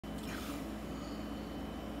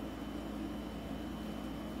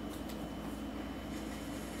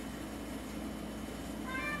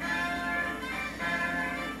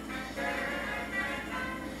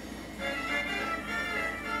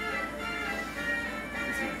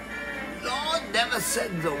never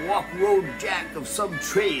sends a walk road jack of some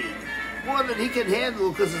trade, more than he can handle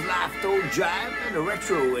because his life don't jive in a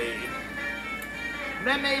retro way.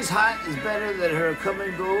 Meme's heart is better than her come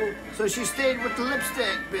and go, so she stayed with the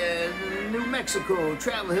lipstick man in New Mexico,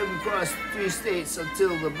 traveled him across 3 states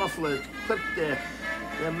until the muffler clipped their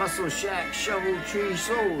muscle shack shovel tree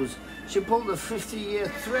soles. She pulled a 50-year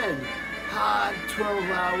thread, hard 12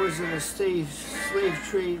 hours in a slave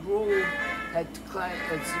trade role at the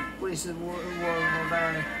place in Warren, Rhode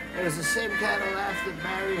Island. It was the same kind of laugh that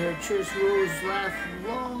married her church rose laugh,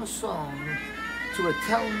 long song to a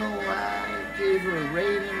tell no lie, gave her a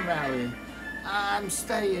rain and rally. I'm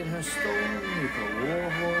studying her stone with a war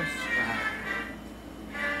horse